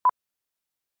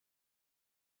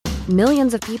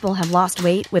Millions of people have lost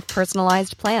weight with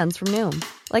personalized plans from Noom.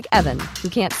 Like Evan, who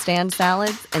can't stand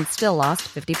salads and still lost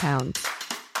 50 pounds.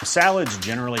 Salads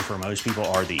generally for most people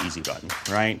are the easy button,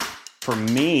 right? For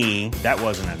me, that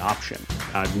wasn't an option.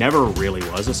 I never really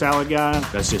was a salad guy.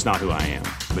 That's just not who I am.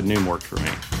 But Noom worked for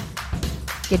me.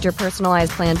 Get your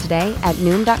personalized plan today at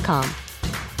Noom.com.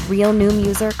 Real Noom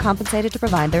user compensated to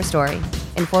provide their story.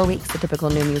 In 4 weeks, the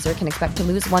typical Noom user can expect to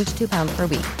lose 1 to 2 pounds per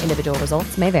week. Individual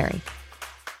results may vary.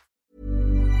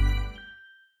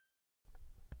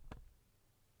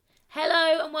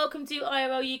 Hello and welcome to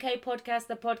IRL UK Podcast,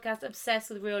 the podcast obsessed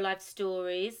with real life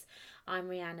stories. I'm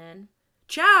Rhiannon.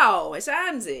 Ciao, it's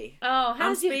Anzi. Oh,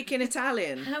 I'm speaking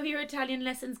Italian. How are your Italian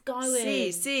lessons going?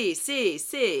 Sì.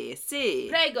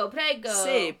 Prego.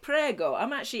 Sì, prego.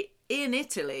 I'm actually in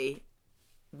Italy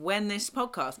when this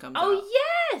podcast comes out. Oh,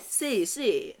 yes!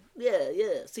 Sì.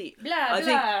 Yeah, sì.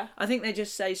 Blah. I think they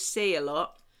just say sì a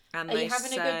lot. And Are you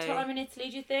having a good time in Italy,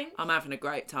 do you think? I'm having a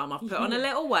great time. I've put on a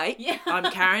little weight. Yeah. I'm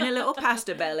carrying a little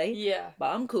pasta belly. Yeah.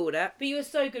 But I'm cool with it. But you were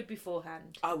so good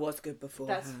beforehand. I was good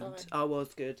beforehand. That's fine. I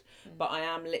was good. But I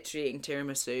am literally eating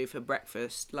tiramisu for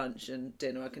breakfast, lunch and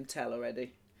dinner. I can tell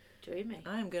already. Dreamy.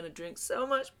 I am going to drink so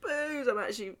much booze. I'm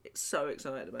actually so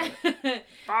excited about it.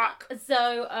 Fuck.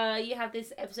 So, you have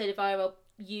this episode of IRL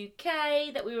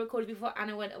UK that we recorded before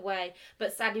Anna went away,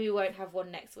 but sadly we won't have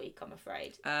one next week, I'm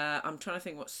afraid. I'm trying to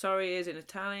think what sorry is in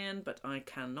Italian, but I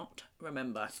cannot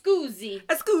remember. Scusi.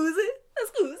 Scusi.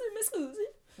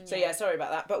 So yeah, sorry about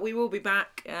that, but we will be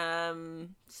back.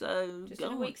 So Just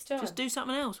in a week's time. Just do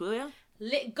something else, will you?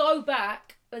 Go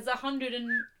back. There's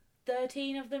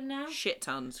 113 of them now. Shit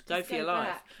tons. Go Just for your go life.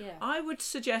 back, yeah. I would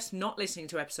suggest not listening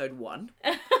to episode 1.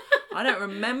 I don't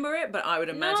remember it, but I would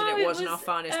imagine it wasn't our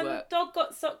finest work. Dog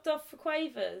got sucked off for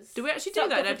Quavers. Did we actually do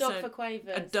that in Sucked episode? off a dog for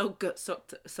Quavers. A dog got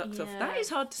sucked off. Yeah. That is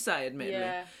hard to say, admittedly.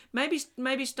 Yeah.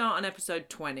 Maybe start on episode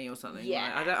 20 or something.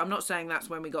 Yeah. Like, I'm not saying that's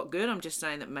when we got good. I'm just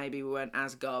saying that maybe we weren't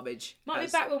as garbage. Might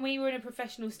be back when we were in a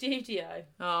professional studio.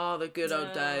 Oh, the good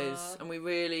old days. And we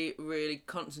really, really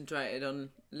concentrated on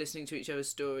listening to each other's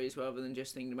stories rather than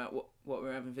just thinking about what we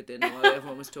were having for dinner while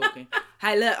everyone was talking.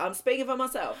 Hey, look, I'm speaking for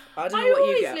myself. I don't know what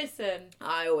you get.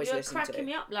 I always You were listen to. cracking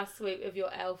me up last week with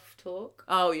your elf talk.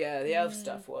 Oh, yeah, the elf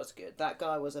stuff was good. That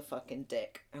guy was a fucking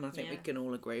dick, and I think we can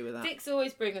all agree with that. Dicks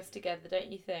always bring us together,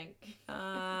 don't you think?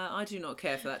 I do not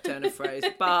care for that turn of phrase,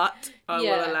 but I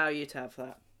will allow you to have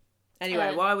that.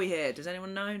 Anyway, why are we here? Does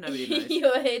anyone know? Nobody knows.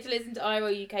 You're here to listen to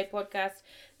IRL UK Podcast.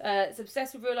 It's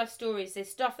obsessed with real life stories. There's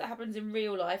stuff that happens in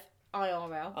real life.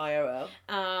 IRL.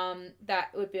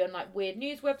 That would be on like weird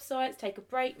news websites, Take a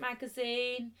Break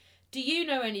magazine. Do you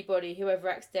know anybody who ever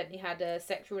accidentally had a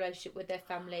sexual relationship with their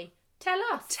family? Tell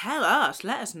us.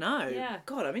 Let us know. Yeah.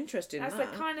 God, I'm interested in that. That's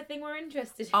the kind of thing we're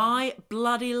interested in. I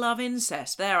bloody love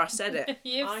incest. There, I said it.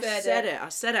 I said it. I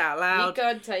said it out loud. You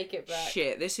can't take it back.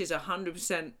 Shit, this is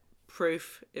 100%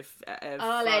 proof.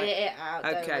 I'll edit it out.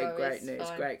 Okay, great news.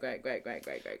 Great.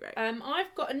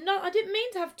 I've got another. I didn't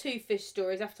mean to have 2 fish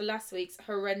stories after last week's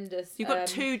horrendous. You got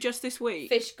 2 just this week.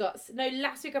 Fish guts. No,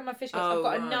 last week I had my fish guts. I've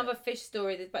got another fish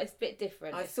story, but it's a bit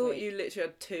different. I thought you literally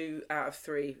had 2 out of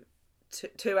 3.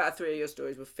 2 out of 3 of your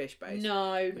stories were fish based.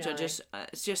 No, which it just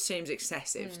seems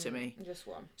excessive to me. Just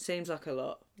one. Seems like a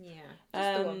lot. Yeah.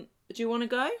 Just the one. Do you want to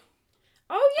go?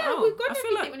 Oh yeah, we've got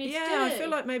everything we need to do. I feel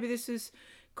like maybe this is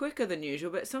quicker than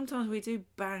usual, but sometimes we do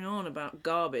bang on about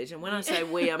garbage, and when I say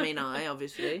we, I mean I,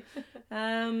 obviously.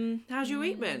 How's your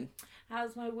week been?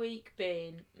 How's my week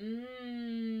been?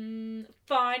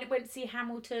 Fine. Went to see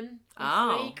Hamilton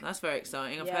this week. That's very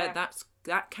exciting. I've heard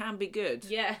that can be good.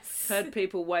 Yes. Heard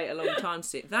people wait a long time to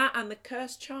see it. That and The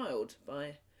Cursed Child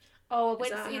by... Oh, I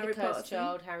went to see The Cursed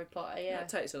Child, Harry Potter, yeah. That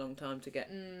takes a long time to get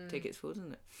tickets for,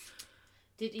 doesn't it?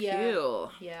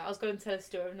 Cool. Yeah, I was going to tell a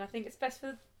story, and I think it's best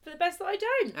for the best that I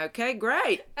don't. Okay,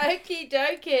 great. Okie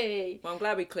dokie. Well, I'm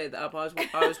glad we cleared that up. I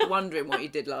was wondering what you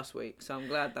did last week, so I'm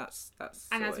glad that's. And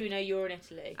sorted. as we know, you're in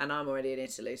Italy. And I'm already in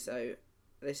Italy, so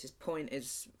point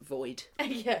is void.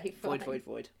 Yeah,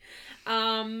 void.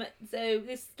 So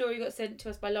this story got sent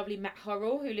to us by lovely Matt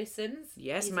Hurrell, who listens.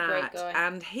 Yes, He's Matt, a great guy.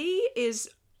 and he is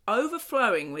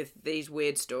overflowing with these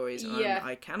weird stories. Yeah.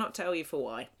 I cannot tell you for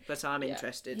why, but I'm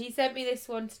interested. He sent me this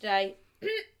one today.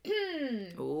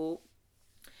 Oh.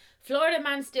 Florida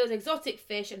man steals exotic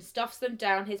fish and stuffs them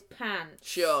down his pants.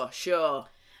 Sure.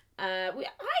 I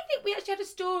think we actually had a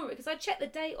story, because I checked the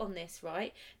date on this,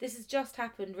 right? This has just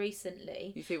happened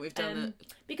recently. You think we've done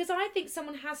it? Because I think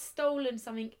someone has stolen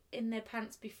something in their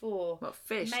pants before. What,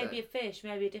 fish? Maybe a fish,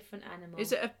 maybe a different animal.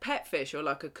 Is it a pet fish or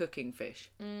like a cooking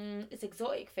fish? It's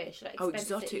exotic fish, like Oh,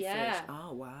 expensive. exotic yeah. fish.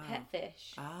 Oh, wow. Pet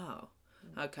fish. Oh,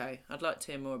 okay. I'd like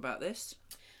to hear more about this.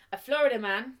 A Florida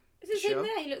man. This is him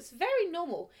there. He looks very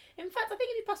normal. In fact, I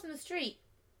think if you pass him on the street,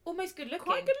 almost good looking.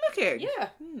 Quite good looking. Yeah.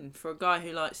 For a guy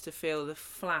who likes to feel the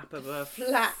flap of a...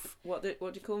 Flap. What do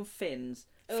you call them? Fins.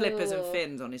 Flippers and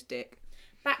fins on his dick.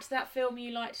 Back to that film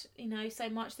you liked, so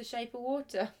much, The Shape of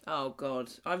Water. Oh,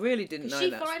 God. I really didn't know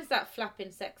that. She finds that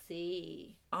flapping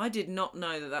sexy. I did not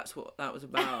know that that's what that was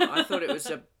about. I thought it was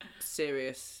a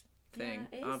serious thing.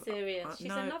 Yeah, it is serious. She's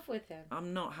in love with him.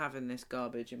 I'm not having this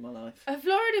garbage in my life. A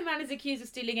Florida man is accused of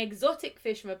stealing exotic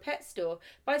fish from a pet store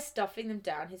by stuffing them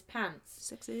down his pants.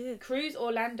 Sexy. Cruz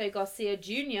Orlando Garcia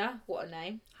Jr., what a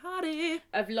name, Howdy.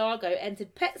 of Largo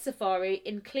entered Pet Safari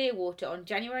in Clearwater on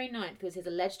January 9th with his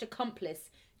alleged accomplice,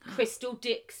 Crystal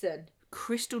Dixon.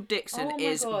 Crystal Dixon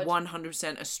is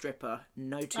 100% a stripper.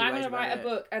 No two ways about it. I'm going to write a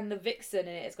book and the vixen in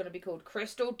it is going to be called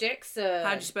Crystal Dixon.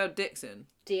 How do you spell Dixon?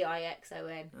 Dixon.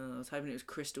 Oh, I was hoping it was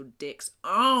Crystal Dixon.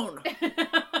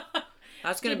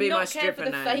 That's going to be my stripper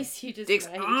name. The face you just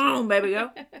Dixon, made. baby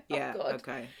girl. Yeah, God.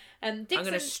 okay. Dixon... I'm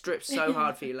going to strip so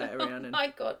hard for you later, Rhiannon. Oh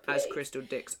my God, please. As Crystal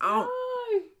Dixon. No.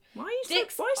 Why are you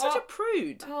such a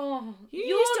prude? Oh, you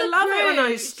used to love it when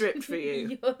I stripped for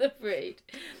you. You're the prude.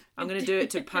 I'm going to do it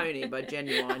to Pony by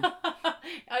Genuine.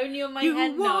 Only on my you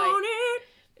hen want night. It?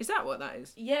 Is that what that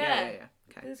is? Yeah.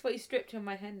 Okay. That's what you stripped on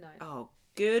my hen night. Oh,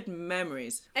 good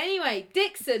memories. Anyway,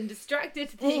 Dixon distracted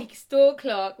the store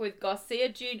clerk with Garcia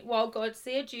Jr. while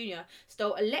Garcia Jr.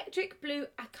 stole electric blue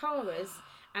acaras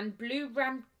and blue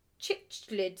ram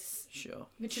chichlids. Sure.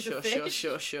 Which is a fish.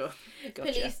 Sure.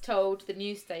 Gotcha. Police told the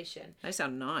news station. They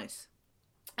sound nice.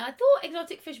 I thought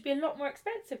exotic fish would be a lot more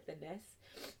expensive than this.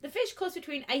 The fish cost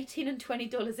between $18 and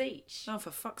 $20 each. Oh, for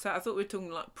fuck's sake. I thought we were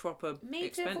talking like proper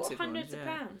expensive hundreds ones. of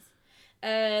pounds.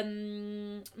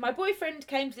 My boyfriend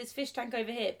came to this fish tank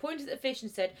over here, pointed at the fish and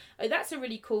said, "Oh, that's a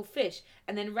really cool fish,"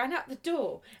 and then ran out the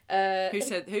door.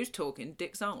 Who's talking?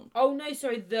 Dick's own? Oh no,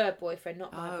 sorry, the boyfriend,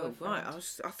 not my boyfriend. Oh right,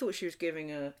 I thought she was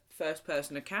giving a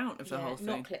first-person account of the whole thing.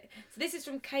 Not clear. So this is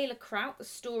from Kayla Kraut, the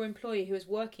store employee who was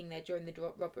working there during the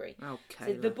robbery. Oh,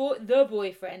 Kayla. So the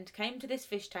boyfriend came to this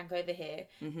fish tank over here,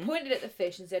 pointed at the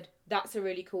fish and said, "That's a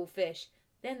really cool fish."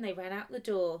 Then they ran out the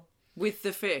door. With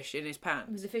the fish in his pants?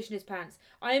 There was a fish in his pants.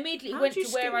 I immediately went to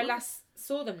where I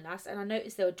saw them last, and I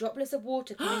noticed there were droplets of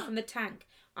water coming from the tank.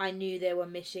 I knew they were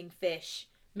missing fish.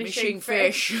 Missing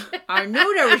fish. I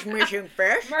knew there was missing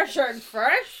fish. Missing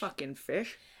fish. Fucking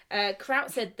fish. Kraut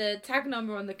said the tag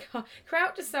number on the car.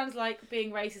 Kraut just sounds like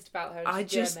being racist about her. I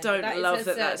just don't love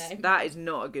that. That is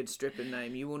not a good stripper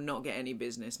name. You will not get any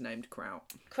business named Kraut.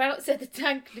 Kraut said the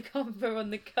tag number on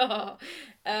the car.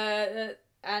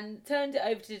 And turned it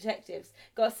over to detectives.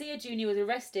 Garcia Jr. was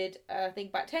arrested, I think,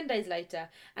 about 10 days later,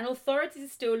 and authorities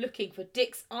are still looking for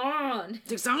Dixon.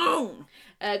 Dixon!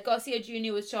 Garcia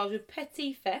Jr. was charged with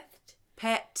petty theft.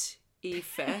 Petty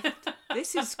theft?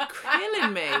 This is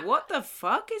killing me. What the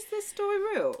fuck? Is this story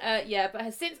real? Yeah, but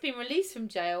has since been released from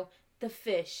jail. The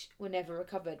fish were never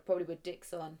recovered, probably with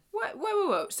Dixon. Wait.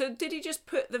 So did he just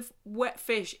put the wet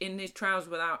fish in his trousers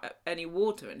without any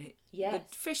water in it? Yes.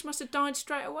 The fish must have died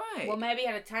straight away. Well, maybe he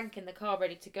had a tank in the car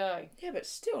ready to go. Yeah, but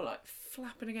still, like,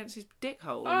 flapping against his dick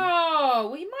hole. Oh,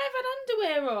 well, he might have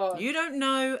had underwear on. You don't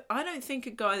know. I don't think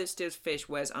a guy that steals fish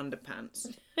wears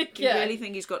underpants. Okay. You really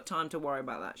think he's got time to worry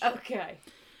about that shit? Okay.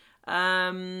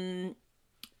 I'm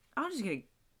just going to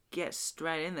get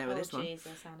straight in there with this one.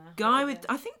 Jesus, Hannah. Guy with...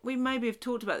 I think we maybe have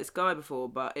talked about this guy before,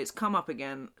 but it's come up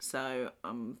again, so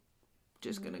I'm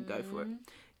just going to go for it.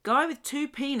 Guy with 2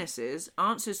 penises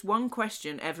answers one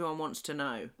question everyone wants to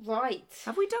know. Right.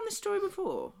 Have we done this story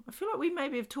before? I feel like we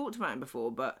maybe have talked about him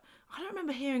before, but I don't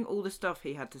remember hearing all the stuff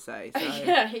he had to say. So,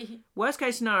 okay. Worst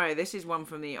case scenario, this is one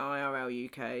from the IRL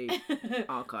UK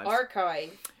archives.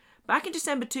 Archive. Back in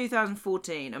December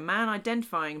 2014, a man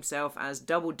identifying himself as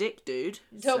Double Dick Dude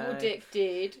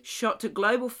shot to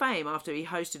global fame after he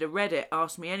hosted a Reddit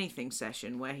Ask Me Anything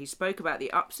session where he spoke about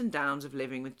the ups and downs of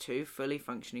living with 2 fully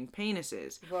functioning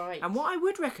penises. Right. And what I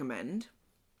would recommend,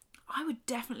 I would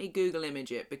definitely Google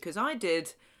image it, because I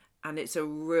did, and it's a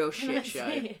real shit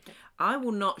show. I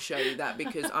will not show you that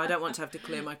because I don't want to have to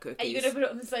clear my cookies. Are you going to put it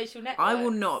on the social network? I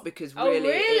will not, because really,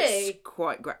 it's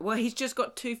quite great. Well, he's just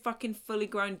got 2 fucking fully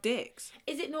grown dicks.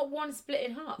 Is it not one split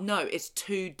in half? No, it's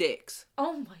 2 dicks.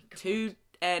 Oh my God. 2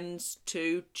 ends,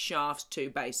 2 shafts, 2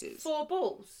 bases. 4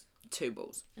 balls? 2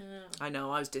 balls. Oh. I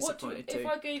know, I was disappointed too. If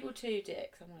I Google 2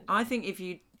 dicks, I think if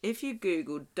you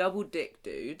Google Double Dick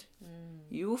Dude,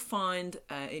 you will find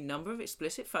a number of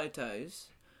explicit photos.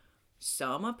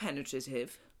 Some are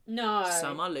penetrative. No.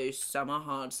 Some are loose, some are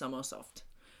hard, some are soft.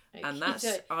 Okay. And that's,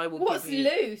 I will What's give you...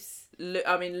 loose?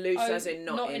 I mean, loose as in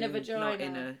not in a vagina. Not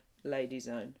in a lady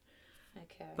zone.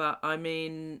 Okay. But, I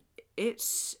mean,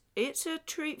 it's It's a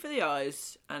treat for the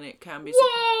eyes, and it can be...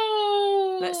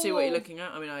 Whoa! Let's see what you're looking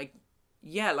at. I mean,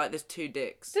 yeah, like there's two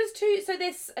dicks. There's two, so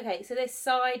they're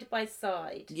side by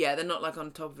side. Yeah, they're not like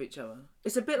on top of each other.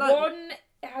 It's a bit like... One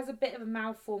has a bit of a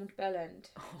malformed bell end.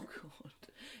 Oh, God.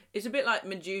 It's a bit like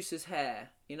Medusa's hair,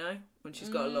 you know? When she's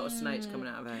got a lot of snakes coming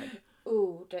out of her head.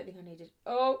 Oh, don't think I needed...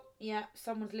 Oh, yeah,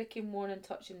 someone's licking one and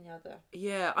touching the other.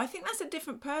 Yeah, I think that's a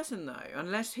different person, though,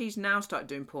 unless he's now started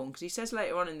doing porn, because he says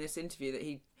later on in this interview that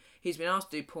he's been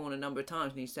asked to do porn a number of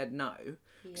times and he said no,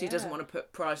 because he doesn't want to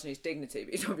put price on his dignity,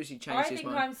 but he's obviously changed his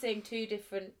mind. I think I'm seeing two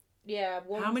different... Yeah,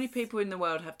 How many people in the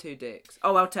world have two dicks?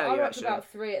 Oh, I'll tell you, actually. I'm up to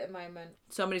about 3 at the moment.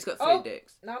 Somebody's got 3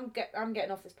 dicks. No, I'm getting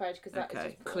off this page because that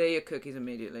is just... Clear your cookies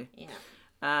immediately. Yeah.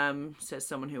 Says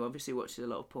someone who obviously watches a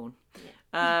lot of porn.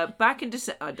 Yeah. Back in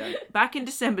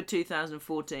December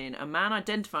 2014, a man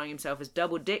identifying himself as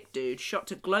Double Dick Dude shot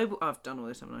to global... I've done all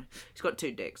this, haven't I? He's got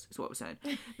 2 dicks, is what we're saying.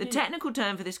 The technical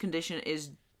term for this condition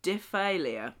is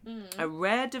diphalia, a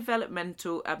rare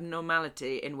developmental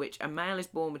abnormality in which a male is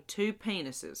born with 2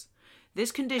 penises.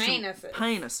 This condition...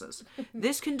 Penises.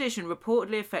 This condition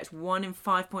reportedly affects 1 in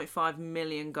 5.5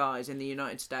 million guys in the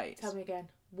United States. Tell me again.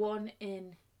 1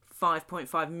 in...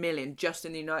 5.5 million just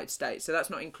in the United States, so that's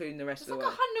not including the rest of the world.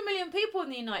 There's like 100 million people in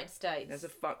the United States. There's a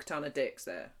fuck ton of dicks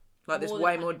there. Like, there's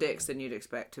way more dicks than you'd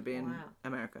expect to be in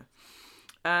America.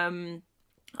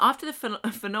 After the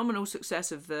phenomenal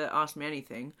success of the Ask Me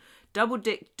Anything, Double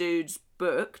Dick Dude's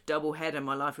book, Double Header,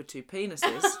 My Life with 2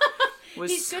 Penises...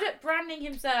 He's good at branding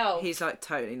himself. He's like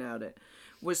totally nailed it.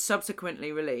 Was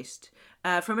subsequently released.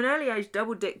 From an early age,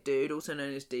 Double Dick Dude, also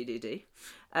known as DDD,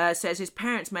 says his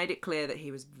parents made it clear that he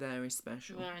was very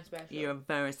special. Very special. You're a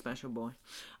very special boy.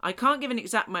 I can't give an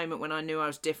exact moment when I knew I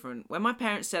was different. When my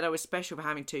parents said I was special for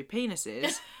having 2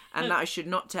 penises and that I should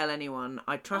not tell anyone,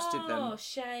 I trusted them. Oh,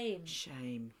 shame.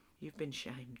 Shame. You've been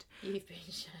shamed. You've been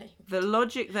shamed. The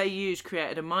logic they used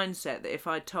created a mindset that if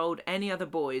I told any other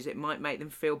boys, it might make them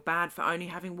feel bad for only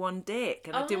having 1 dick,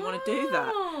 and I didn't want to do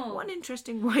that. One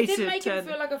interesting way to didn't make him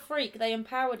feel like a freak. They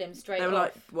empowered him straight off. They were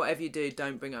like, whatever you do,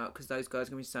 don't bring it up, because those guys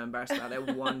are going to be so embarrassed about their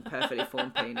 1 perfectly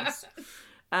formed penis.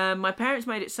 My parents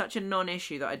made it such a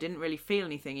non-issue that I didn't really feel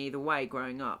anything either way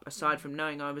growing up, aside from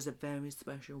knowing I was a very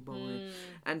special boy,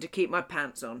 and to keep my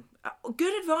pants on.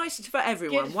 Good advice for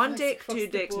everyone. 1 dick, 2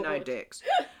 dicks, no dicks.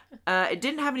 It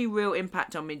didn't have any real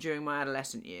impact on me during my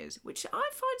adolescent years, which I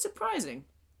find surprising.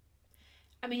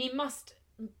 I mean, he must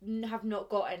have not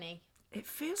got any. It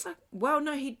feels like... Well,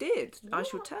 no, he did. What? I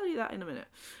shall tell you that in a minute.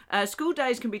 School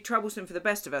days can be troublesome for the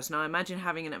best of us, and I imagine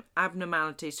having an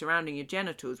abnormality surrounding your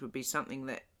genitals would be something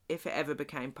that, if it ever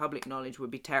became public knowledge,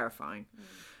 would be terrifying.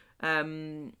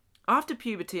 After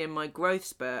puberty and my growth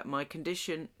spurt, my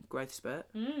condition... Growth spurt?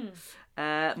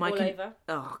 Over.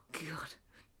 Oh,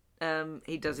 God.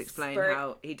 He does explain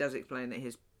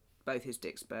that both his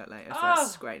dicks spurt later, so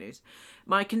that's great news.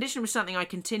 My condition was something I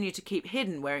continue to keep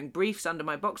hidden, wearing briefs under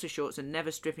my boxer shorts and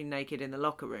never stripping naked in the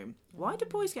locker room. Why do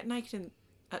boys get naked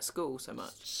at school so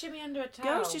much? Shimmy under a towel.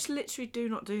 Girls just literally do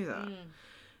not do that.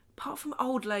 Apart from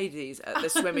old ladies at the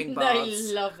swimming baths.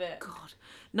 They love it. God.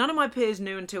 None of my peers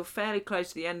knew until fairly close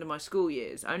to the end of my school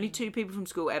years. Only 2 people from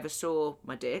school ever saw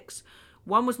my dicks.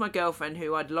 One was my girlfriend,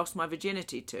 who I'd lost my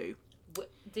virginity to.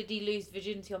 Did he lose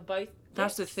virginity on both?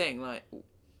 That's the thing, like...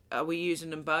 Are we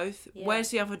using them both? Yeah. Where's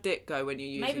the other dick go when you're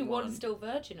using one? Maybe one's still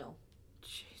virginal.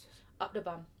 Jesus. Up the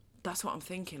bum. That's what I'm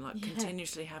thinking, like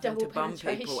continuously having to bum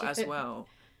people as well.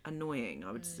 Annoying,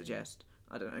 I would suggest.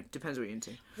 I don't know, depends what you're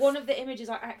into. One of the images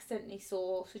I accidentally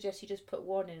saw suggests you just put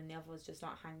one in and the other was just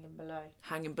like hanging below.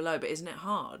 Hanging below, but isn't it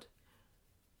hard?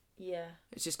 Yeah.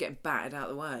 It's just getting battered out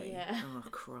of the way. Yeah. Oh,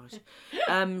 Christ.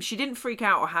 She didn't freak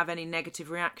out or have any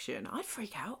negative reaction. I'd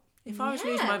freak out. If I was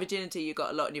losing my virginity, you've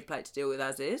got a lot on your plate to deal with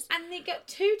as is. And you got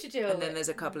 2 to deal with. And then there's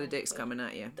a couple of dicks coming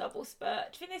at you. Double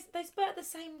spurt. Do you think they spurt at the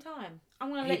same time? I'm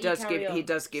going to let you carry on. He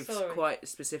does give quite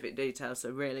specific details,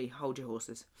 so really hold your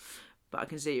horses. But I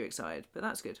can see you're excited, but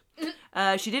that's good.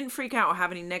 She didn't freak out or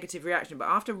have any negative reaction, but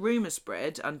after rumours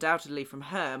spread, undoubtedly from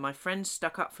her, my friends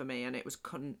stuck up for me, and it was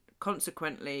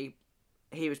consequently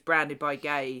he was branded by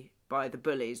the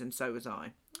bullies, and so was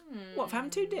I. What, for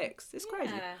having 2 dicks? It's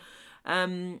crazy.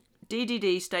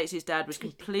 DDD states his dad was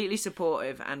completely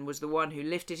supportive and was the one who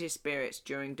lifted his spirits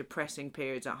during depressing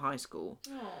periods at high school.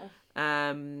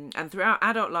 And throughout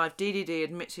adult life, DDD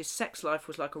admits his sex life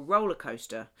was like a roller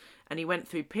coaster, and he went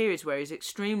through periods where he was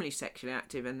extremely sexually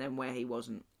active and then where he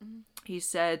wasn't. He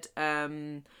said,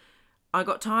 I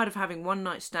got tired of having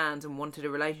one-night stands and wanted a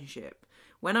relationship.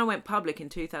 When I went public in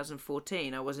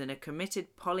 2014, I was in a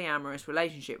committed polyamorous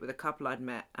relationship with a couple I'd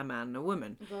met, a man and a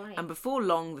woman. Right. And before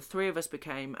long, the three of us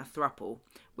became a throuple,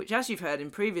 which, as you've heard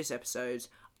in previous episodes,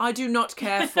 I do not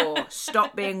care for.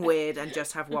 Stop being weird and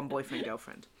just have one boyfriend,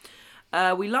 girlfriend.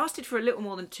 We lasted for a little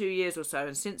more than 2 years or so,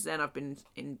 and since then I've been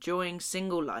enjoying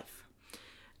single life.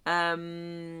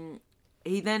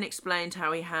 He then explained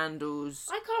how he handles...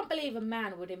 I can't believe a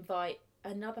man would invite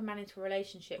another man into a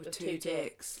relationship with two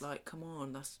dicks. Like, come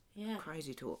on, that's Yeah.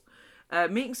 crazy talk.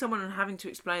 Meeting someone and having to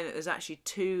explain that there's actually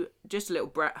two, just a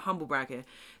little humble brag here,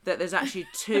 that there's actually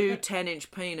two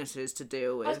 10-inch penises to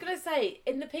deal with. I was going to say,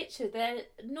 in the picture, they're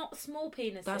not small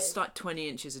penises. That's like 20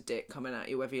 inches of dick coming at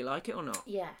you, whether you like it or not.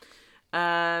 Yeah.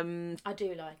 I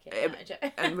do like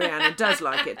it. And Rhiannon does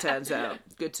like it, turns out.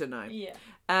 Good to know. Yeah.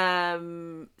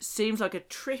 Seems like a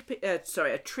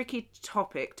tricky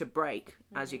topic to break,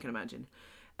 as you can imagine.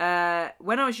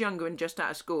 When I was younger and just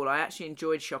out of school, I actually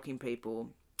enjoyed shocking people.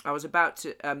 I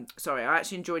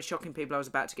actually enjoyed shocking people I was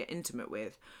about to get intimate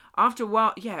with. After a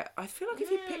while, yeah, I feel like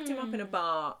if you picked him up in a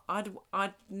bar,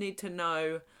 I'd need to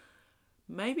know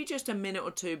maybe just a minute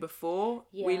or two before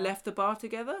we left the bar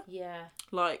together. Yeah.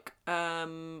 Like,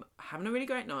 having a really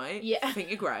great night. Yeah. I think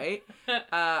you're great.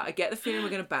 I get the feeling we're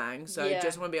going to bang. So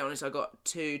just want to be honest, I got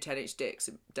two 10-inch dicks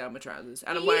down my trousers.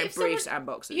 And I'm wearing briefs and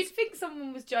boxers. You'd think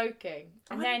someone was joking.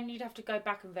 And then you'd have to go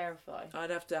back and verify. I'd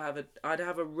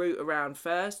have a route around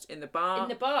first in the bar. In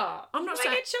the bar? I'm not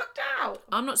saying... get shocked out.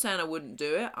 I'm not saying I wouldn't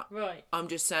do it. Right. I'm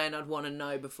just saying I'd want to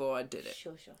know before I did it.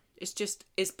 Sure.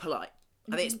 It's polite.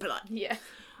 I think it's polite. Yeah.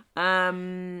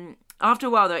 After a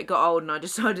while, though, it got old, and I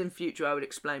decided in future I would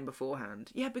explain beforehand.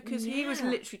 Yeah, because he was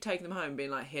literally taking them home, being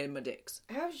like, "Here are my dicks."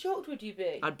 How shocked would you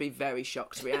be? I'd be very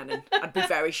shocked, Rhiannon. I'd be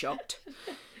very shocked.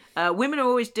 Women are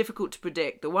always difficult to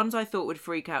predict. The ones I thought would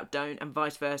freak out don't, and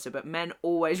vice versa. But men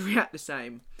always react the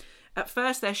same. At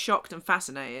first, they're shocked and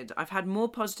fascinated. I've had more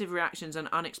positive reactions and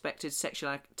unexpected sexual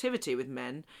activity with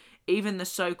men, even the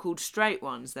so-called straight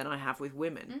ones, than I have with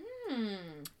women.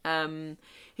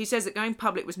 He says that going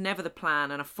public was never the plan,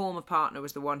 and a former partner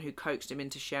was the one who coaxed him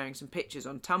into sharing some pictures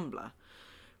on Tumblr.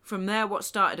 From there, what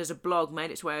started as a blog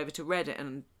made its way over to Reddit,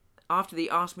 and after the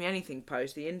Ask Me Anything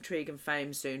post, the intrigue and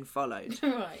fame soon followed.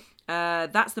 Right.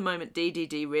 That's the moment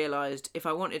DDD realised if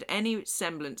I wanted any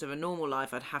semblance of a normal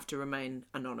life, I'd have to remain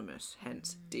anonymous,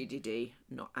 hence DDD,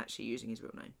 not actually using his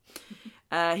real name.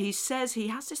 He says he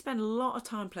has to spend a lot of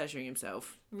time pleasuring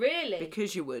himself. Really?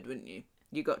 Because you would, wouldn't you?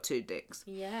 You got two dicks.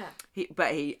 Yeah.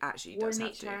 But he actually does One in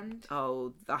have each to. hand.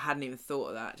 Oh, I hadn't even thought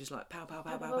of that. Just like pow, pow,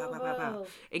 pow, pow, pow, pow, pow, pow.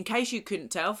 In case you couldn't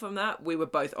tell from that, we were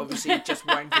both obviously just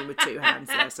wanking with two hands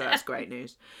there, so that's great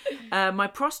news. My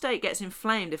prostate gets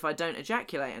inflamed if I don't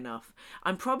ejaculate enough.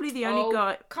 I'm probably the only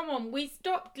guy... Come on, we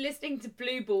stopped listening to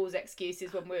Blue Balls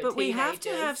excuses when we were But teenagers. we have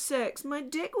to have sex. My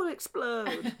dick will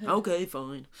explode. Okay,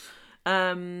 fine.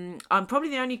 I'm probably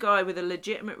the only guy with a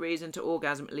legitimate reason to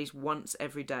orgasm at least once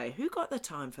every day. Who got the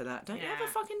time for that? Don't you have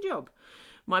a fucking job?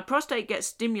 My prostate gets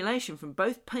stimulation from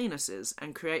both penises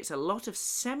and creates a lot of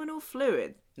seminal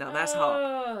fluid. Now that's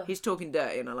hot. He's talking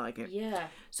dirty and I like it. Yeah.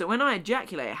 So when I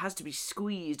ejaculate, it has to be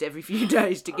squeezed every few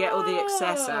days to get all the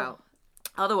excess out.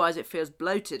 Otherwise it feels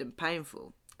bloated and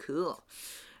painful. Cool.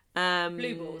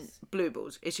 Blue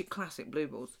balls. It's your classic blue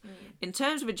balls. In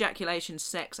terms of ejaculation,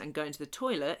 sex and going to the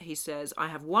toilet, he says, I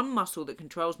have one muscle that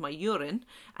controls my urine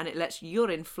and it lets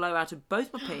urine flow out of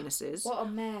both my penises. What a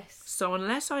mess. So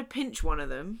unless I pinch one of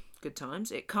them, good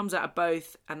times, it comes out of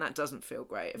both and that doesn't feel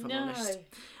great if I'm honest.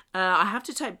 I have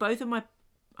to take both of my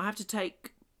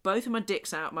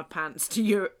dicks out of my pants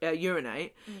to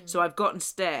urinate. So I've gotten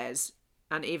stares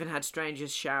and even had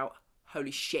strangers shout,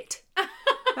 "Holy shit."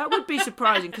 That would be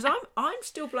surprising because I'm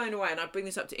still blown away, and I bring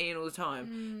this up to Ian all the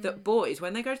time, that boys,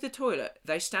 when they go to the toilet,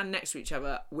 they stand next to each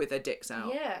other with their dicks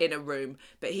out in a room.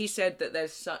 But he said that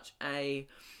there's such a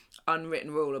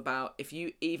unwritten rule about if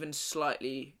you even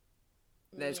slightly,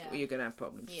 you're going to have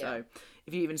problems. Yeah. So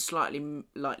if you even slightly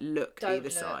look either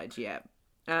side,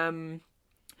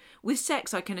 with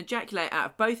sex, I can ejaculate out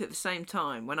of both at the same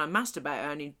time. When I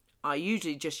masturbate, I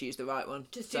usually just use the right one.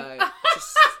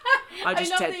 I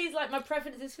love these, like, my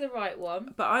preference is for the right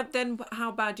one. But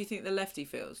how bad do you think the lefty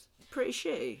feels? Pretty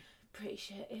shitty. Pretty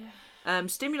shit, yeah.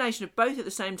 Stimulation of both at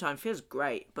the same time feels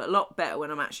great, but a lot better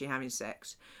when I'm actually having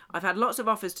sex. I've had lots of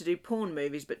offers to do porn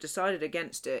movies, but decided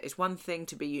against it. It's one thing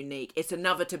to be unique. It's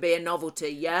another to be a novelty,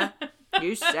 yeah?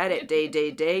 You said it,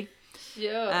 DDD.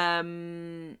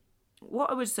 Sure.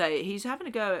 What I would say, he's having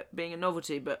a go at being a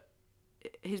novelty, but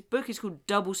his book is called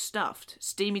Double Stuffed,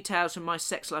 Steamy Tales from My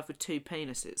Sex Life with Two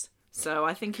Penises. So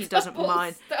I think he doesn't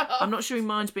mind. Stuffed. I'm not sure he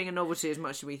minds being a novelty as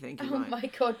much as we think he might. Oh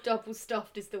my god, double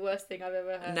stuffed is the worst thing I've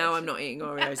ever heard. No, I'm not eating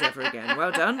Oreos ever again.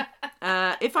 Well done.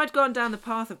 If I'd gone down the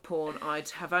path of porn, I'd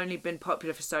have only been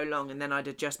popular for so long, and then I'd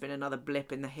have just been another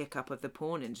blip in the hiccup of the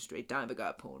porn industry. Don't ever go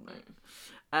at porn, mate.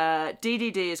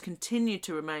 DDD has continued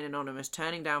to remain anonymous,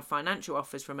 turning down financial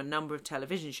offers from a number of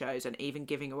television shows and even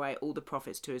giving away all the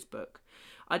profits to his book.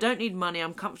 I don't need money,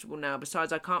 I'm comfortable now.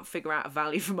 Besides, I can't figure out a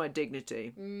value for my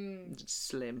dignity.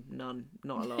 Slim, none,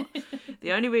 not a lot.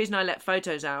 The only reason I let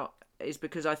photos out is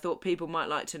because I thought people might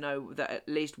like to know that at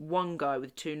least one guy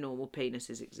with 2 normal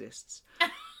penises exists.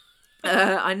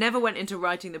 I never went into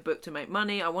writing the book to make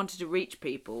money. I wanted to reach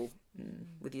people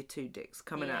with your 2 dicks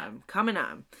coming at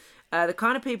them. The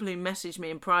kind of people who message me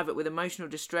in private with emotional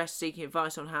distress, seeking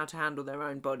advice on how to handle their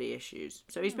own body issues.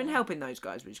 So he's been helping those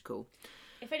guys, which is cool.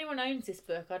 If anyone owns this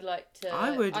book, I'd like to.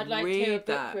 I'd like to hear a book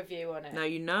that. review on it. Now,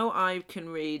 you know I can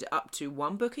read up to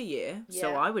 1 book a year,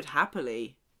 so I would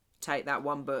happily take that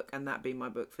 1 book and that be my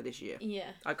book for this year. Yeah.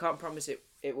 I can't promise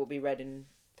it will be read in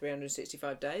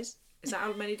 365 days. Is that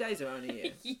how many days are in a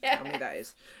year? Yeah. How many that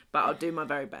is? But I'll do my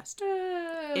very best.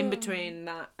 In between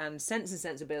that and Sense and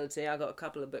Sensibility, I got a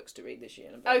couple of books to read this year.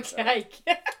 Okay.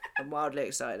 I'm wildly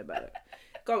excited about it.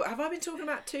 God, have I been talking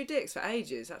about 2 dicks for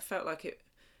ages? That felt like it.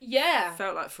 Yeah.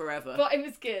 Felt like forever. But it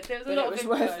was good. There was a lot of info.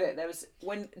 It was worth it. There was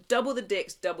double the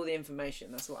dicks, double the information.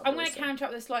 That's what I'm going to counter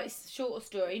up with a slightly shorter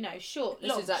story. No, short,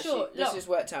 long, short, This long. has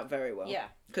worked out very well. Yeah.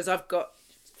 Because I've got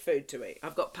food to eat.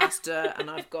 I've got pasta and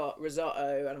I've got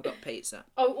risotto and I've got pizza.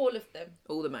 Oh, all of them.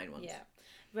 All the main ones. Yeah.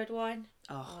 Red wine.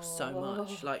 Oh, so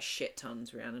much. Like shit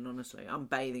tons, Rhiannon, honestly. I'm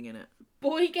bathing in it.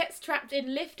 Boy gets trapped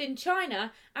in lift in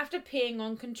China after peeing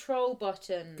on control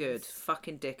buttons. Good.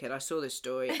 Fucking dickhead. I saw this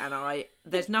story and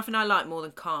there's nothing I like more than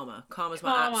karma. Karma's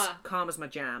my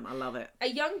jam. I love it. A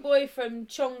young boy from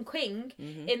Chongqing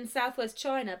in southwest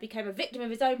China became a victim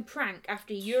of his own prank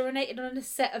after he urinated on a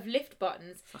set of lift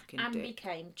buttons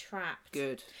became trapped.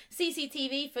 Good.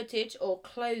 CCTV footage or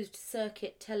closed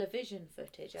circuit television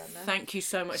footage, Anna. Thank you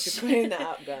so much for clearing that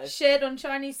up, guys. Shared on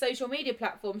Chinese social media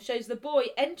platforms shows the boy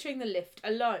entering the lift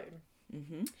alone.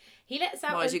 He lets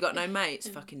out. Why has he got no mates?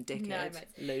 Fucking dickhead. No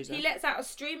mates. Loser. He lets out a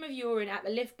stream of urine at the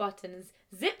lift buttons,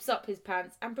 zips up his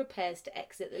pants, and prepares to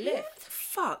exit the lift. What the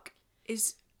fuck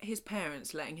is his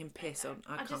parents letting him piss on?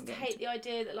 I just hate the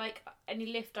idea that like any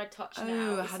lift I touch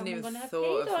now, I hadn't even have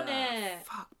thought peed of on that. it.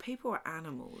 Fuck, people are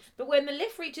animals. But when the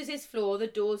lift reaches his floor, the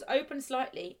doors open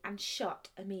slightly and shut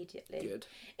immediately. Good.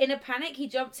 In a panic, he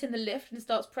jumps in the lift and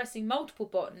starts pressing multiple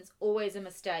buttons. Always a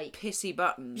mistake. Pissy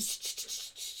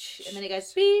buttons. And then he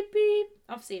goes beep beep.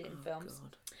 I've seen it in films.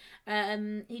 God.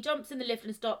 He jumps in the lift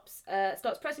and starts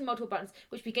pressing multiple buttons,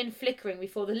 which begin flickering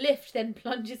before the lift then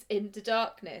plunges into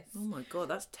darkness. Oh my god,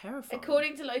 that's terrifying.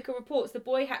 According to local reports, the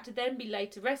boy had to then be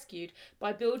later rescued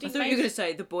by building. I thought you were going to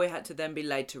say the boy had to then be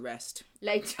laid to rest.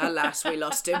 Later. Alas, we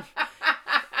lost him.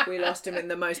 We lost him in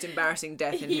the most embarrassing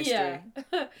death in history. Yeah.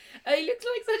 He looks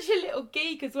like such a little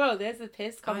geek as well. There's the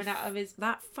piss coming out of his.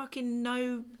 That fucking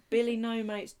Billy No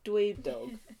Mate's dweeb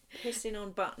dog. Pissing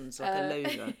on buttons like a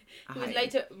loser. He was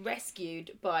later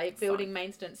rescued by building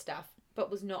maintenance staff,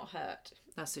 but was not hurt.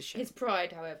 That's a shame. His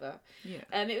pride, however. Yeah.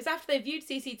 It was after they viewed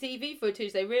CCTV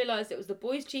footage they realised it was the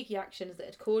boy's cheeky actions that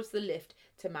had caused the lift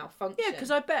to malfunction. Yeah, because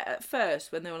I bet at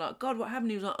first when they were like, God, what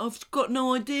happened? He was like, I've got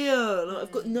no idea. Like,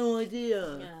 I've got no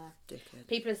idea. Yeah. Dickhead.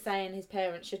 People are saying his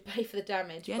parents should pay for the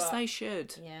damage. Yes, they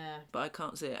should. Yeah. But I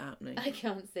can't see it happening. I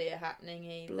can't see it happening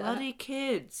either. Bloody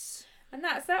kids. And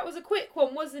that was a quick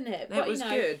one, wasn't it? That was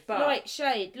good, but light,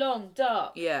 shade, long,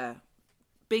 dark. Yeah.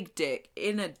 Big dick,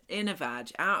 in a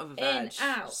vag, out of a vag. In,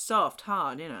 out. Soft,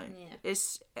 hard, you know. Yeah.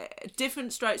 It's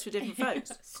different strokes for different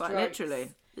folks. Quite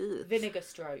literally. Ugh. Vinegar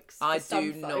strokes. I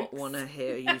do not want to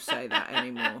hear you say that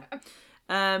anymore.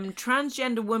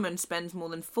 Transgender woman spends more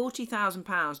than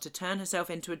 £40,000 to turn herself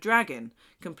into a dragon,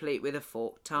 complete with a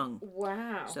forked tongue.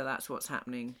 Wow. So that's what's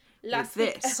happening. Last with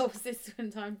week this. elf, this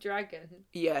time dragon.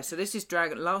 Yeah, so this is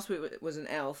dragon. Last week was an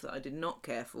elf that I did not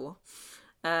care for.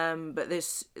 But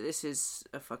this is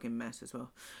a fucking mess as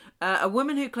well. A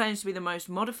woman who claims to be the most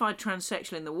modified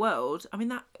transsexual in the world. I mean,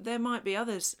 that there might be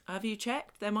others. Have you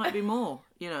checked? There might be more.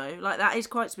 You know, like that is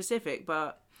quite specific,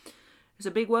 but it's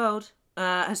a big world.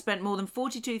 Has spent more than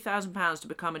 £42,000 to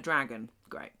become a dragon.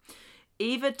 Great.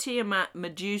 Eva Tiamat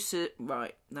Medusa...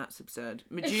 Right, that's absurd.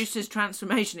 Medusa's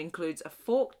transformation includes a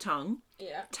forked tongue,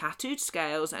 tattooed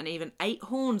scales, and even 8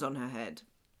 horns on her head.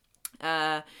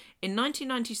 In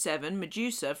 1997,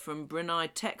 Medusa from Brunei,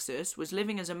 Texas, was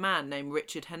living as a man named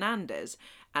Richard Hernandez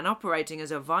and operating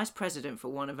as a vice president for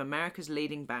one of America's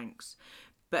leading banks.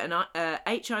 But an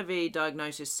HIV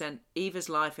diagnosis sent Eva's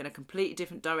life in a completely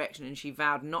different direction, and she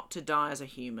vowed not to die as a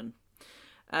human.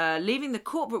 Leaving the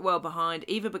corporate world behind,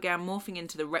 Eva began morphing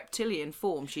into the reptilian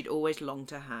form she'd always longed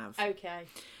to have. Okay.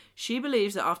 She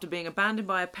believes that after being abandoned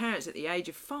by her parents at the age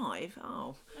of 5,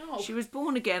 she was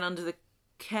born again under the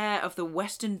care of the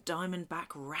Western diamondback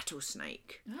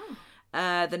rattlesnake.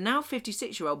 The now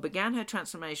 56-year-old began her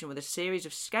transformation with a series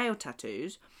of scale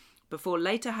tattoos before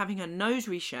later having her nose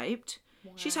reshaped.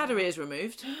 Wow. She's had her ears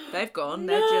removed. They've gone.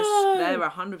 They're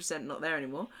 100% not there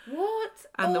anymore. What?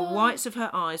 And the whites of her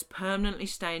eyes permanently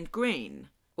stained green,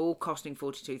 all costing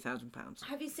 £42,000.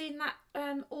 Have you seen that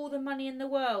All the Money in the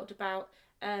World about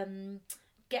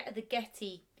the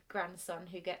Getty grandson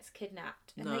who gets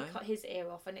kidnapped and they cut his ear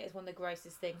off, and it is one of the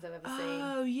grossest things I've ever seen.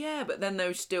 Oh yeah, but then they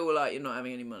were still like, you're not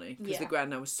having any money because the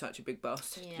granddad was such a big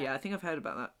bust. Yeah, I think I've heard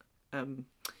about that.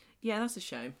 Yeah, that's a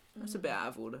shame. That's a bit out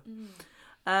of order.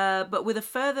 But with a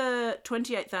further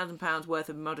 £28,000 worth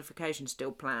of modification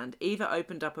still planned, Eva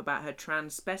opened up about her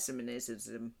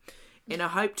trans-specimenism in a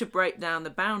hope to break down the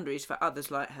boundaries for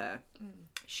others like her.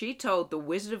 She told the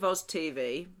Wizard of Oz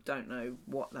TV, don't know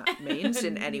what that means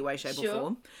in any way, shape or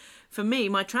form, "For me,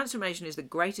 my transformation is the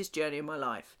greatest journey of my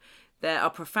life. There are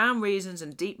profound reasons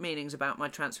and deep meanings about my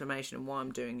transformation and why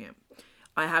I'm doing it.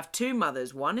 I have 2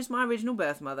 mothers. One is my original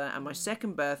birth mother, and my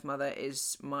second birth mother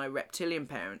is my reptilian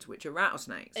parents, which are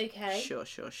rattlesnakes." Okay.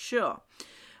 Sure.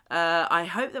 I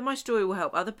hope that my story will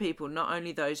help other people, not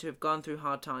only those who have gone through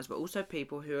hard times, but also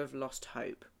people who have lost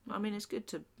hope. I mean, it's good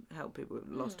to help people who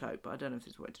have lost hope, but I don't know if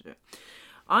there's a way to do it.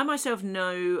 I myself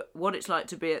know what it's like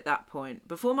to be at that point.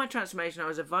 Before my transformation, I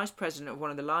was a vice president of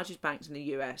one of the largest banks in the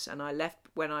US, and I left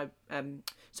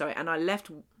I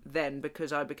left then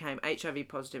because I became HIV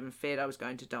positive and feared I was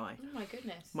going to die. Oh my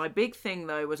goodness. My big thing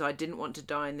though was I didn't want to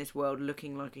die in this world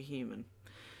looking like a human.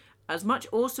 As much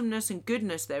awesomeness and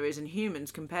goodness there is in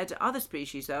humans compared to other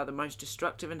species, they are the most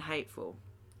destructive and hateful.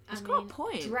 It's got a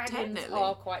point. Dragons technically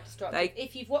are quite destructive.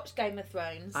 If you've watched Game of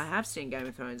Thrones, I have seen Game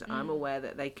of Thrones. I'm aware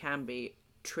that they can be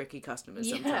tricky customers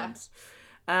sometimes.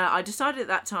 I decided at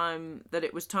that time that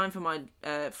it was time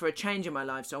for a change in my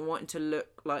life, so I wanted to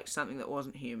look like something that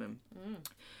wasn't human.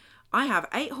 I have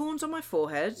 8 horns on my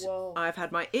forehead. Whoa. I've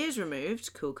had my ears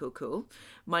removed. Cool.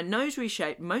 My nose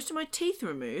reshaped. Most of my teeth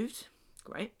removed.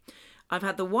 Great. I've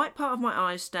had the white part of my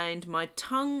eyes stained. My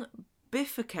tongue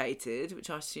bifurcated, which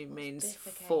I assume means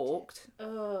forked.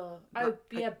 I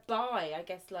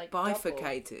guess like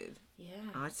bifurcated. Double.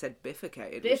 Yeah. I said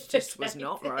bifurcated, which just was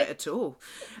not right at all.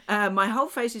 My whole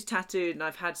face is tattooed, and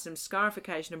I've had some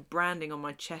scarification and branding on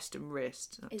my chest and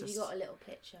wrist. Have you got a little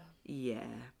picture? Yeah.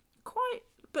 Quite,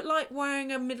 but like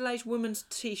wearing a middle-aged woman's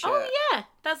t-shirt. Oh yeah,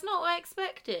 that's not what I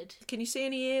expected. Can you see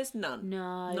any ears? None.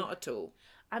 No. Not at all.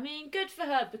 I mean, good for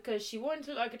her, because she wanted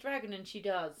to look like a dragon, and she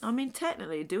does. I mean,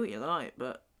 technically, do what you like,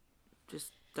 but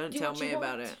just don't tell me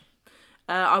about it.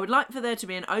 I would like for there to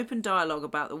be an open dialogue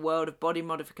about the world of body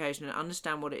modification and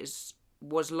understand what it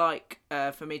was like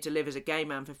for me to live as a gay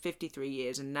man for 53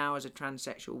 years and now as a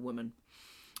transsexual woman.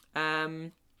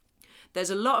 There's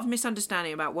a lot of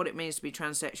misunderstanding about what it means to be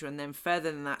transsexual, and then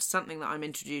further than that, something that I'm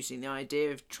introducing, the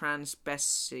idea of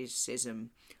transspeciesism,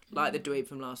 like the dweeb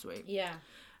from last week. Yeah.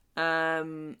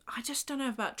 I just don't know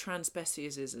about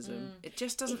transspeciesism. It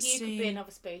just doesn't seem... If you could be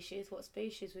another species, what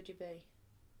species would you be?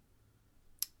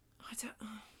 I don't...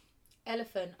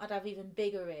 Elephant. I'd have even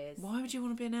bigger ears. Why would you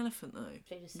want to be an elephant, though?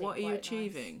 What are you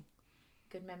achieving? Nice.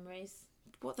 Good memories.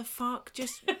 What the fuck?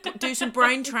 Just do some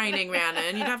brain training,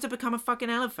 Rhiannon. You'd have to become a fucking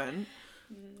elephant.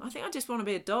 I think I just want to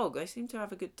be a dog. They seem to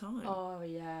have a good time. Oh,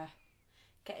 yeah.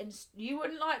 You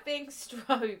wouldn't like being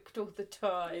stroked all the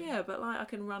time. Yeah, but like I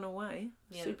can run away.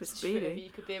 Yeah, super speedy. True. You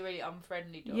could be a really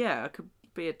unfriendly dog. Yeah, I could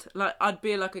be I'd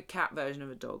be like a cat version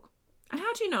of a dog. And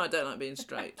how do you know I don't like being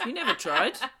stroked? You never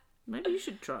tried. Maybe you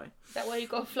should try. Is that why you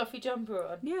got a fluffy jumper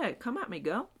on? Yeah, come at me,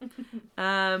 girl.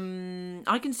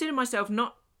 I consider myself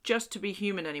not just to be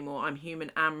human anymore. I'm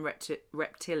human and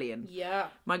reptilian. Yeah.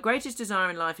 My greatest desire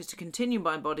in life is to continue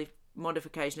my body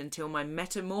modification until my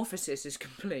metamorphosis is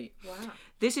complete. Wow.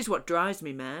 This is what drives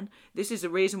me, man. This is the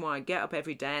reason why I get up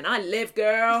every day and I live,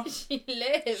 girl. She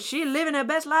lives. She living her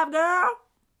best life, girl.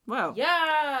 Well.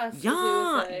 Yes.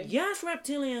 Yes,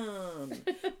 reptilian.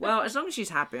 Well, as long as she's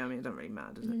happy, I mean, it doesn't really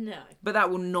matter, does it? No. But that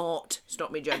will not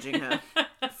stop me judging her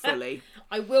fully.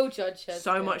 I will judge her.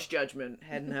 So much judgment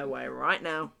heading her way right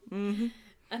now. Mm-hmm.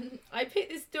 And I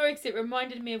picked this story because it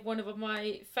reminded me of one of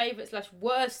my favourite /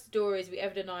 worst stories we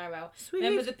ever did in IRL. Sweet.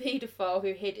 Remember the paedophile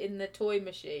who hid in the toy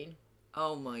machine?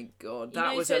 Oh my God,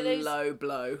 that was a low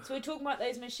blow. So we're talking about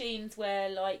those machines where,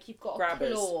 like, you've got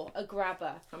Grabbers. a claw, a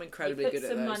grabber. I'm incredibly good at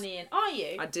those. You put some money in. Are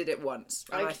you? I did it once,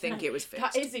 and I think it was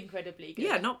fixed. That is incredibly good.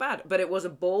 Yeah, not bad. But it was a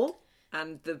ball,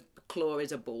 and the claw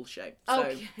is a ball shape.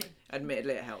 So,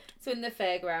 admittedly, it helped. So in the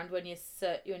fairground, when you're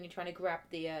trying to grab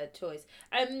the toys.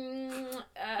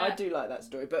 I do like that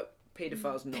story, but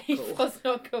paedophile's not cool. Paedophile's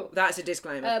not cool. That's a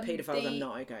disclaimer. Paedophiles are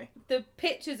not okay. The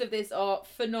pictures of this are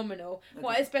phenomenal. Okay.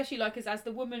 What I especially like is as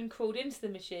the woman crawled into the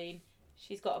machine,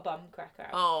 she's got a bum crack out.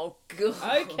 Oh,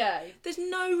 God. Okay. There's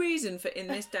no reason for, in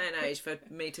this day and age, for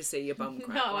me to see your bum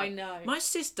crack. No, I know. My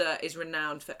sister is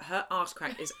renowned for her arse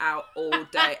crack is out all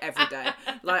day, every day.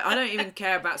 Like, I don't even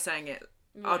care about saying it.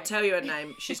 Right. I'll tell you her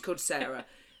name. She's called Sarah.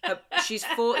 She's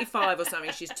 45 or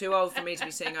something. She's too old for me to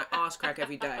be seeing her arse crack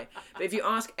every day. But if you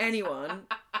ask anyone,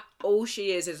 all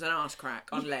she is an arse crack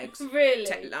on legs.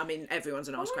 Really? I mean, everyone's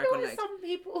an arse crack on legs. Some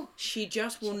people. She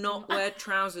just will not wear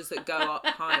trousers that go up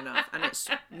high enough, and it's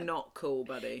not cool,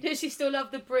 buddy. Does she still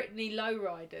love the Britney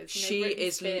lowriders?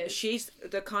 She's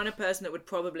the kind of person that would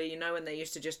probably, when they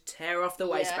used to just tear off the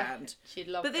waistband. She'd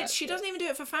love that. But she doesn't even do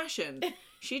it for fashion.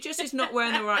 She just is not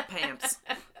wearing the right pants.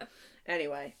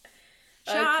 Anyway.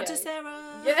 Shout out to Sarah.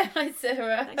 Yeah, hi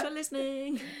Sarah. Thanks for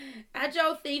listening.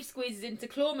 Agile thief squeezes into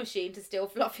claw machine to steal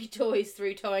fluffy toys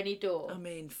through tiny door. I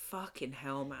mean, fucking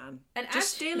hell, man. And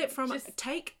just steal it from...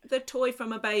 Take the toy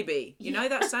from a baby. You know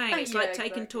that saying? It's like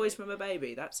taking toys from a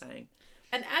baby. That saying.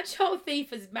 An agile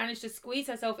thief has managed to squeeze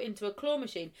herself into a claw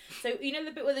machine. So,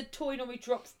 the bit where the toy normally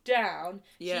drops down,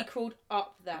 she crawled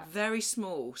up that. Very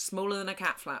small. Smaller than a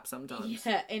cat flap sometimes.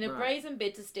 Yeah, in a brazen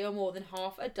bid to steal more than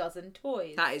half a dozen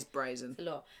toys. That is brazen. That's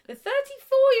a lot. The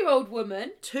 34-year-old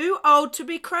woman... Too old to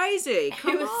be crazy.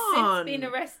 Come on. Who has since been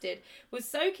arrested, was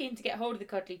so keen to get hold of the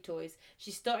cuddly toys,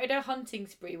 she started her hunting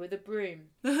spree with a broom.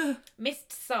 Miss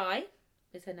Tsai...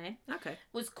 is her name. Okay.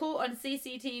 Was caught on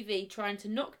CCTV trying to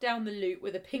knock down the loot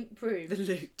with a pink broom. The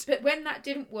loot. But when that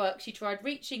didn't work, she tried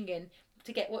reaching in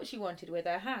to get what she wanted with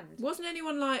her hand. Wasn't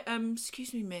anyone like,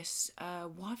 excuse me, miss,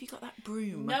 why have you got that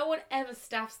broom? No one ever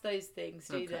staffs those things,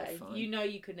 do they? Fine.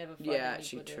 You could never find anybody.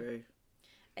 Actually true.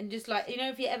 And just like,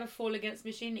 if you ever fall against a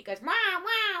machine, it goes, wah,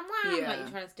 wah, wah, like you're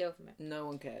trying to steal from it. No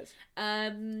one cares.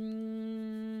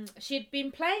 She had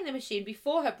been playing the machine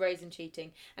before her brazen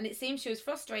cheating, and it seems she was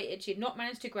frustrated she had not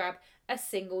managed to grab a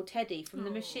single teddy from the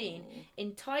machine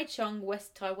in Taichung,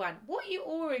 West Taiwan. What are you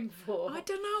awing for? I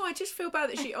don't know. I just feel bad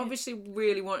that she obviously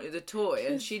really wanted the toy,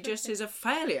 and she just is a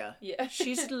failure. Yeah.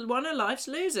 She's one of life's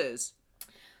losers.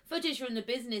 Footage from the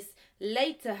business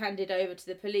later handed over to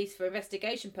the police for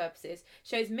investigation purposes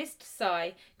shows Miss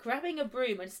Tsai grabbing a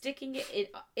broom and sticking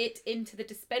it into the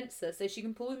dispenser so she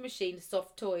can pull the machine's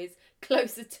soft toys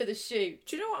closer to the chute.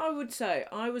 Do you know what I would say?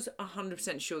 I was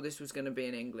 100% sure this was going to be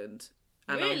in England.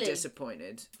 And really? I'm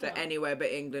disappointed that anywhere but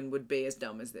England would be as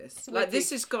dumb as this. Like,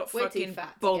 this has got fucking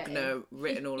Bogner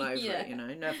written all over it,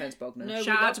 No offence, Bogner. No,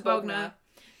 shout out to Bogner.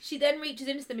 She then reaches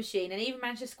into the machine and even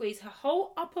managed to squeeze her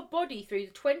whole upper body through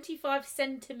the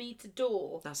 25-centimetre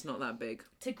door. That's not that big.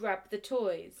 To grab the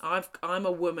toys. I'm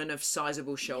a woman of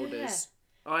sizable shoulders.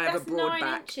 Yeah. I have a broad back.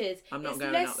 9 inches. I'm not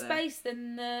going up there. It's less space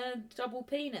than the double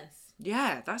penis.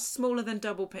 Yeah, that's smaller than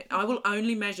double penis. I will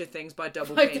only measure things by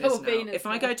double penis now. If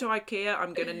I go to IKEA,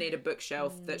 I'm going to need a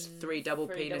bookshelf that's 3 double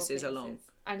penises along.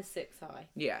 And 6 high.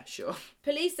 Yeah, sure.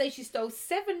 Police say she stole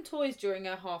 7 toys during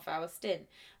her half-hour stint.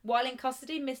 While in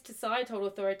custody, Miss Tsai told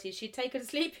authorities she'd taken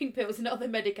sleeping pills and other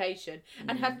medication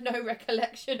and had no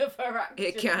recollection of her actions.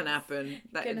 It can happen.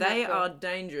 They are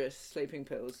dangerous, sleeping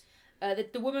pills.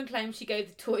 The woman claims she gave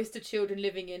the toys to children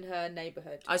living in her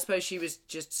neighbourhood. I suppose she was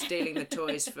just stealing the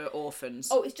toys for orphans.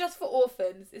 Oh, it's just for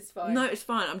orphans. It's fine. No, it's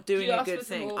fine. I'm doing a good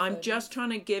thing. I'm just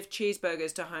trying to give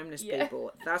cheeseburgers to homeless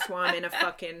people. That's why I'm in a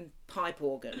fucking pipe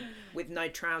organ with no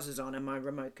trousers on and my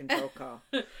remote control car.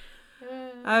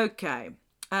 Okay.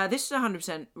 This is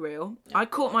 100% real. I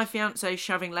caught my fiancé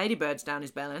shoving ladybirds down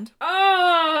his bellend.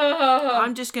 Oh!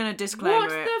 I'm just going to disclaimer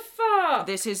it. What the fuck?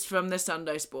 This is from the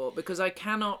Sunday Sport because I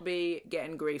cannot be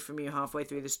getting grief from you halfway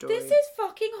through the story. This is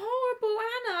fucking horrible,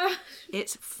 Anna.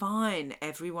 It's fine.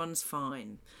 Everyone's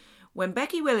fine. When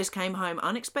Becky Willis came home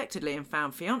unexpectedly and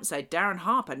found fiancé Darren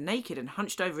Harper naked and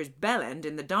hunched over his bellend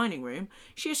in the dining room,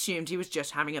 she assumed he was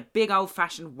just having a big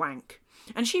old-fashioned wank.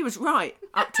 And she was right,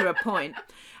 up to a point.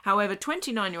 However,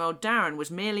 29-year-old Darren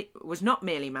was not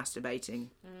merely masturbating.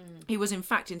 He was in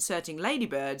fact inserting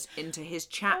ladybirds into his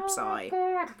chap's eye.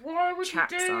 God, why would you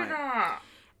do that?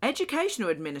 Educational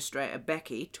Administrator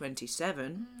Becky,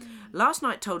 27, last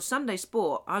night told Sunday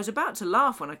Sport, I was about to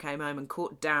laugh when I came home and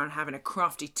caught Darren having a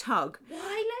crafty tug. Why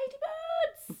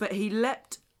ladybirds? But he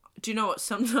leapt Do you know what?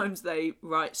 Sometimes they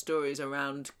write stories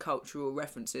around cultural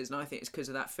references, and I think it's because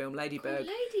of that film Ladybird.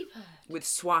 Ladybird. With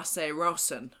Saoirse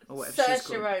Ronan, or whatever she's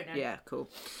called. Ronan. Yeah, cool.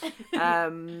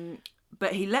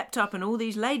 But he leapt up and all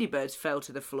these ladybirds fell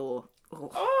to the floor.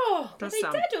 Are they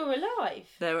dead or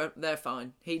alive? They're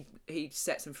fine. He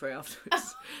sets them free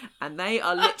afterwards. And they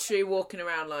are literally walking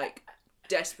around like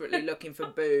desperately looking for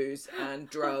booze and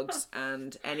drugs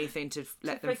and anything to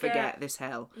let them forget this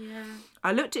hell. Yeah.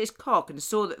 I looked at his cock and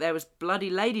saw that there was bloody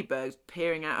ladybirds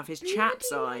peering out of his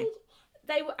chap's eye.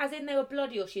 They were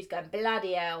bloody, or she's going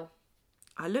bloody hell.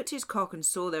 I looked at his cock and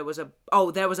saw there was a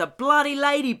bloody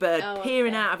ladybird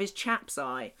peering out of his chap's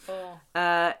eye.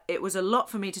 It was a lot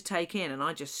for me to take in, and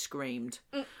I just screamed.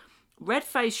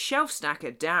 Red-faced shelf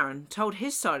stacker Darren told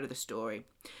his side of the story.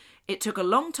 It took a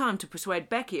long time to persuade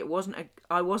Becky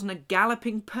I wasn't a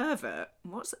galloping pervert.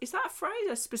 Is that a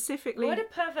phrase? Specifically? Why do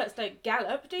perverts don't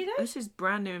gallop, do they? This is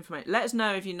brand new information. Let us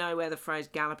know if you know where the phrase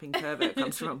galloping pervert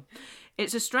comes from.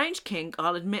 It's a strange kink,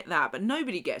 I'll admit that, but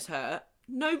nobody gets hurt.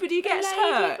 Nobody gets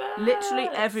hurt. Literally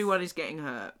everyone is getting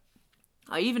hurt.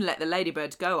 I even let the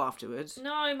ladybirds go afterwards.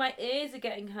 No, my ears are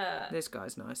getting hurt. This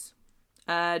guy's nice.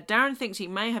 Darren thinks he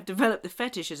may have developed the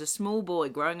fetish as a small boy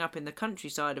growing up in the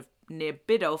countryside of near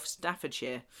Biddulph,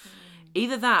 Staffordshire.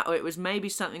 Either that or it was maybe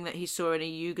something that he saw in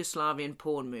a Yugoslavian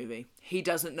porn movie. He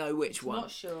doesn't know which one.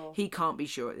 Not sure. He can't be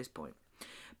sure at this point.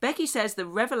 Becky says the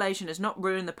revelation has not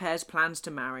ruined the pair's plans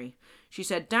to marry. She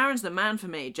said, Darren's the man for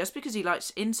me. Just because he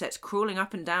likes insects crawling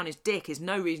up and down his dick is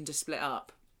no reason to split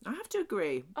up. I have to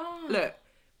agree. Look,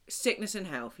 sickness and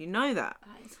health, you know that.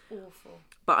 That is awful.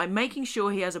 But I'm making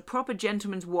sure he has a proper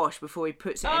gentleman's wash before he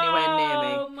puts it anywhere near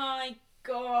me. Oh my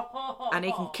God. And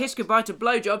he can kiss goodbye to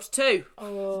blowjobs too.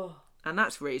 Oh. And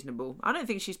that's reasonable. I don't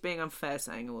think she's being unfair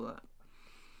saying all that.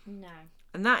 No.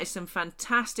 And that is some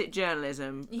fantastic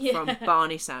journalism from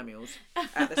Barney Samuels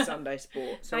at the Sunday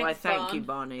Sport. So I thank you,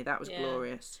 Barney. That was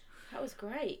glorious. That was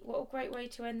great. What a great way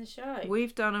to end the show.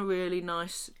 We've done a really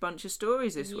nice bunch of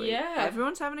stories this week. Yeah.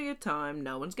 Everyone's having a good time.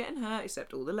 No one's getting hurt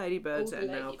except all the ladybirds that are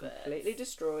now completely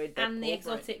destroyed. And the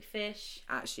exotic fish.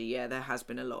 Actually, yeah, there has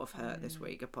been a lot of hurt this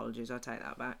week. Apologies, I take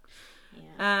that back.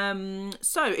 Yeah.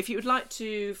 So if you would like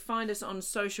to find us on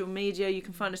social media, you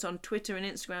can find us on Twitter and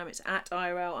Instagram. It's at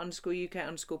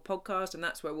IRL_UK_podcast, and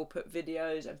that's where we'll put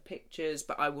videos and pictures,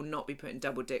 but I will not be putting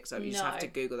double dicks, so you just have to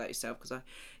Google that yourself, because I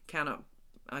cannot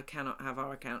have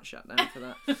our account shut down for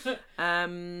that.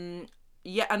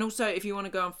 Yeah, and also if you want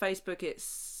to go on Facebook,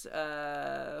 it's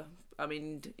I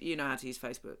mean, you know how to use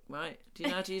Facebook, right? Do you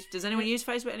know how to use? Does anyone use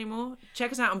Facebook anymore?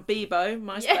 Check us out on Bebo.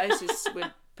 MySpace is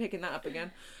we're picking that up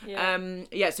again. Yeah.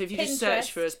 So if you just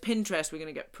search for us, Pinterest, we're going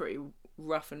to get pretty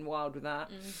rough and wild with that.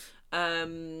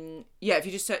 Yeah, if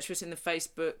you just search for us in the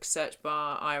Facebook search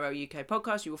bar, IRL UK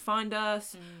podcast, you will find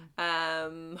us.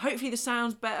 Hopefully the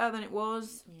sound's better than it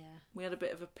was. Yeah. We had a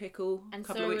bit of a pickle a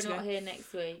couple of weeks ago. And sorry we're not here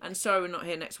next week. And sorry we're not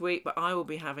here next week, but I will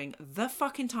be having the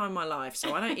fucking time of my life,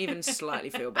 so I don't even slightly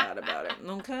feel bad about it,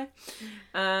 okay?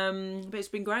 But it's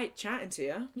been great chatting to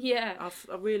you. Yeah. I've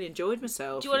really enjoyed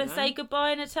myself. Do you want to say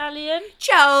goodbye in Italian?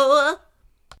 Ciao!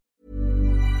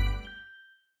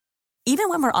 Even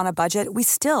when we're on a budget, we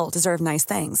still deserve nice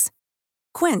things.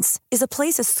 Quince is a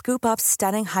place to scoop up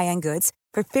stunning high-end goods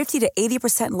for 50 to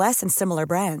 80% less than similar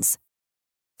brands.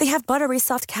 They have buttery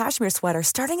soft cashmere sweaters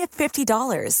starting at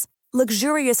 $50,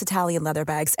 luxurious Italian leather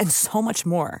bags, and so much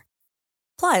more.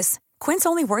 Plus, Quince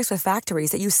only works with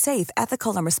factories that use safe,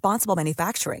 ethical, and responsible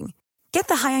manufacturing. Get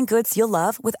the high-end goods you'll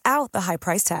love without the high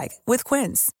price tag with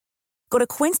Quince. Go to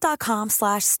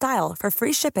quince.com/style for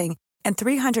free shipping and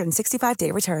 365-day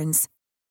returns.